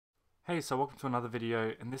Hey, so welcome to another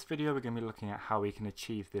video. In this video we're going to be looking at how we can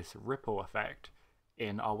achieve this ripple effect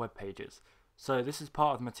in our web pages. So this is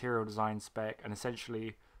part of the material design spec, and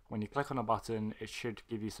essentially when you click on a button it should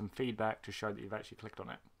give you some feedback to show that you've actually clicked on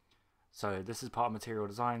it. So this is part of material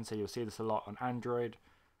design, so you'll see this a lot on Android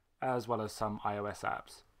as well as some iOS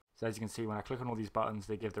apps. So as you can see, when I click on all these buttons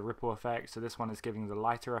they give the ripple effect. So this one is giving the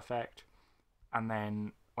lighter effect, and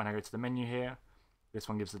then when I go to the menu here, this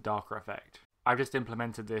one gives the darker effect. I've just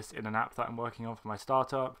implemented this in an app that I'm working on for my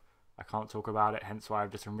startup. I can't talk about it, hence why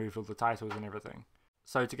I've just removed all the titles and everything.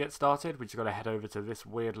 So to get started, we just got to head over to this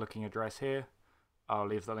weird looking address here. I'll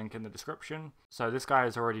leave the link in the description. So this guy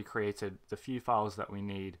has already created the few files that we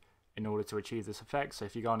need in order to achieve this effect. So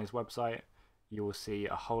if you go on his website, you will see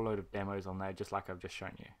a whole load of demos on there, just like I've just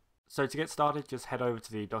shown you. So to get started, just head over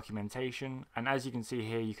to the documentation, and as you can see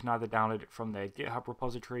here, you can either download it from their GitHub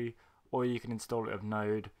repository or you can install it with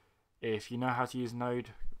Node. If you know how to use Node,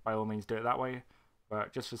 by all means do it that way,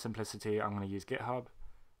 but just for simplicity I'm going to use GitHub,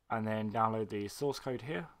 and then download the source code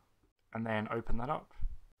here and then open that up.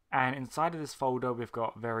 And inside of this folder we've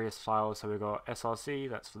got various files. So we've got src,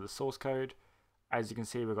 that's for the source code. As you can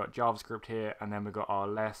see, we've got JavaScript here, and then we've got our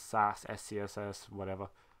less, Sass, SCSS, whatever.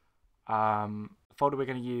 The folder we're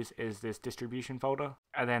going to use is this distribution folder,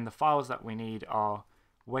 and then the files that we need are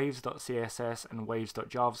waves.css and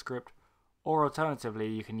waves.javascript, or alternatively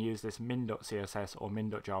you can use this min.css or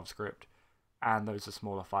min.javascript, and those are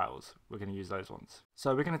smaller files. We're going to use those ones.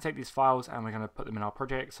 So we're going to take these files and we're going to put them in our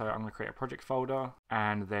project. So I'm going to create a project folder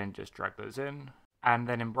and then just drag those in. And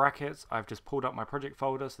then in brackets, I've just pulled up my project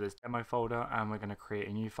folder, so this demo folder, and we're going to create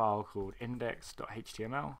a new file called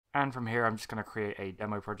index.html. And from here, I'm just going to create a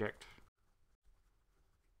demo project.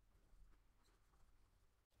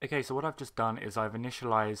 Okay, so what I've just done is I've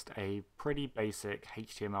initialized a pretty basic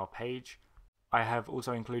HTML page. I have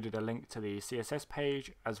also included a link to the CSS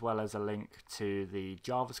page as well as a link to the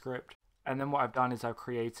JavaScript. And then what I've done is I've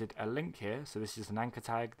created a link here. So this is an anchor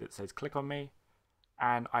tag that says click on me.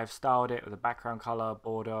 And I've styled it with a background color,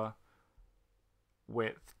 border,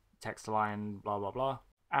 width, text align, blah, blah, blah.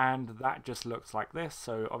 And that just looks like this.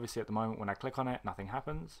 So obviously at the moment when I click on it, nothing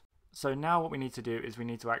happens. So now what we need to do is we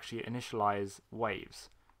need to actually initialize waves.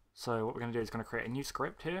 So what we're going to do is going to create a new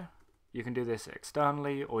script here. You can do this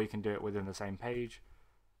externally or you can do it within the same page,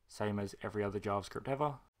 same as every other JavaScript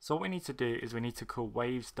ever. So what we need to do is we need to call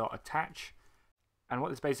waves.attach, and what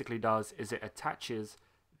this basically does is it attaches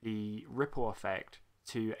the ripple effect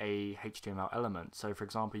to a HTML element. So for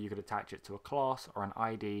example, you could attach it to a class or an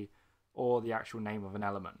ID or the actual name of an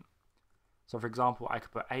element. So for example, I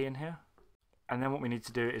could put A in here, and then what we need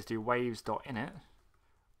to do is do waves.init,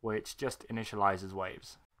 which just initializes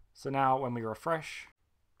waves. So now when we refresh,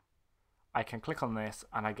 I can click on this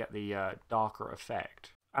and I get the darker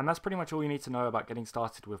effect. And that's pretty much all you need to know about getting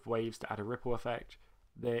started with waves to add a ripple effect.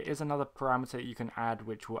 There is another parameter you can add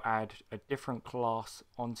which will add a different class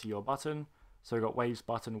onto your button. So we've got waves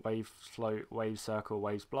button, wave float, wave circle,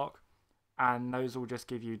 waves block, and those will just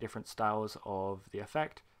give you different styles of the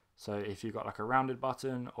effect. So if you've got like a rounded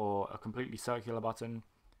button or a completely circular button,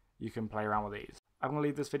 you can play around with these. I'm going to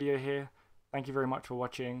leave this video here. Thank you very much for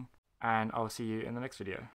watching, and I'll see you in the next video.